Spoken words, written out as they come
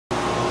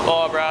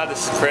Hello Brad,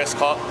 this is Chris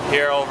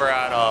here over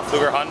at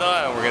Fluger Honda,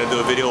 and we're going to do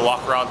a video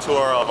walk around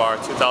tour of our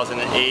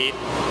 2008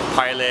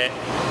 Pilot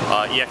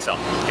EXL.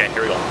 Okay,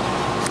 here we go.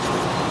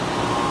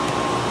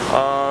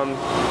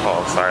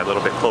 Oh sorry, a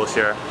little bit close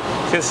here.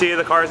 You can see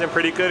the car is in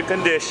pretty good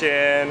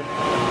condition.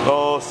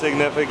 No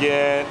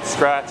significant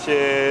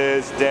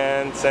scratches,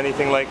 dents,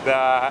 anything like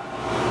that.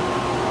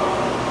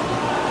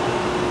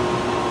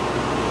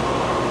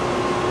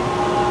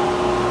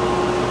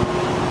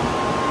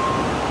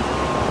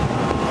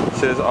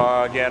 This is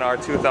again our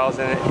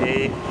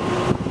 2008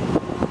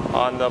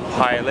 Honda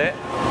Pilot,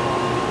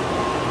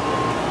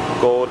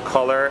 gold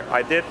color.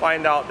 I did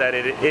find out that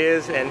it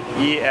is an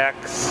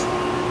EXL,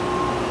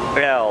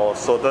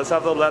 so it does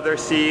have the leather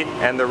seat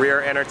and the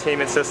rear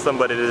entertainment system,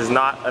 but it is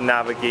not a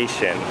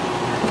navigation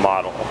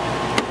model.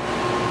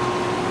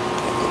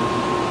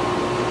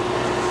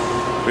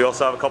 We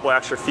also have a couple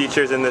extra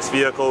features in this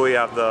vehicle. We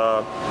have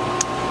the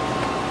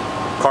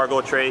cargo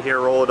tray here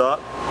rolled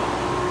up.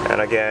 And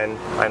again,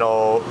 I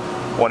know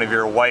one of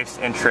your wife's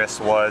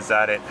interests was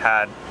that it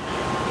had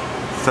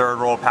third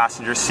row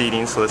passenger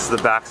seating, so this is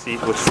the back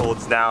seat which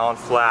folds down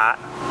flat.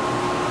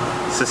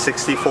 It's a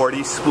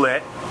 60-40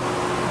 split.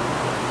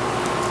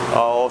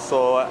 I'll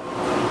also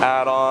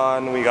add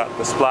on, we got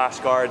the splash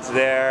guards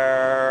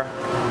there.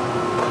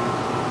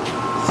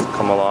 Let's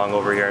come along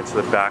over here into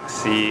the back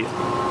seat.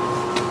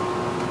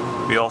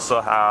 We also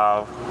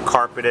have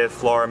carpeted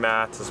floor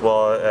mats as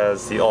well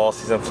as the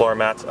all-season floor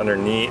mats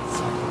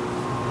underneath.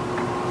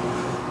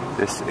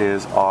 This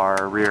is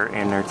our rear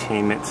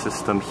entertainment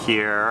system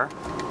here.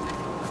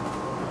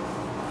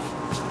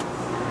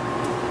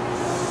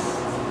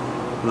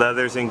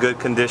 Leather's in good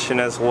condition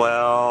as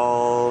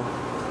well.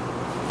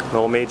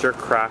 No major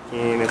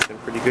cracking, it's in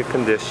pretty good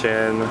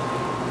condition.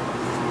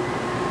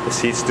 The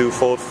seats do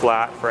fold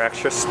flat for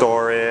extra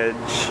storage,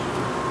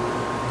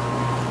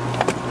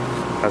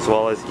 as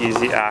well as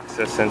easy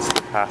access into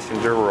the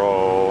passenger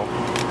row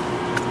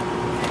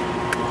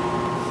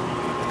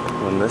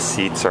when the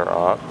seats are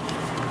up.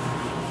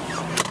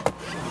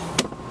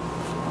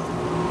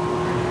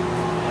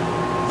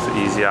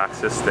 Easy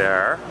access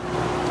there.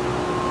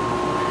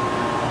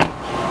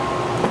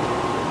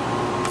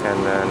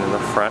 And then in the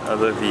front of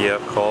the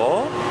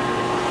vehicle,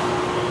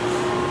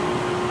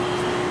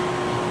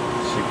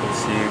 as you can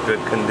see,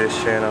 good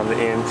condition on the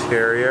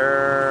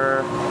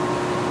interior.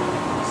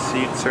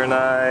 Seats are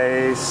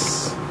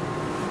nice.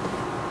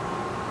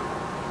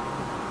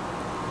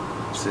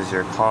 This is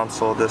your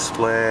console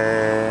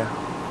display.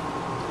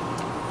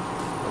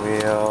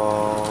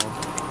 Wheel.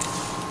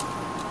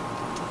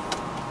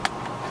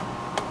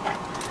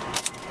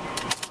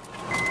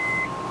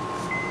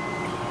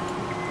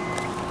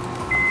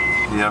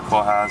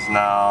 Vehicle has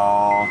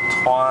now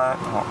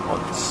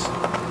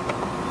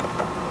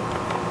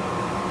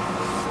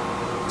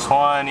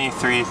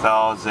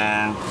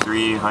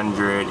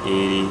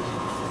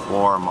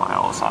 23,384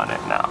 miles on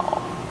it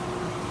now.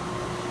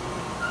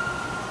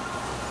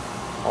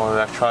 All the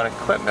electronic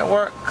equipment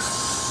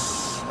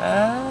works,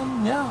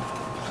 and yeah.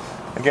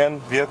 Again,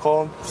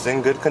 vehicle is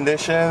in good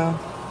condition.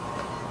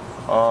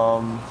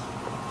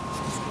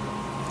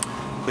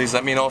 Please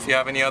let me know if you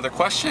have any other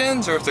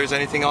questions or if there's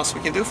anything else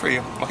we can do for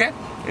you. Okay?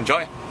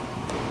 Enjoy.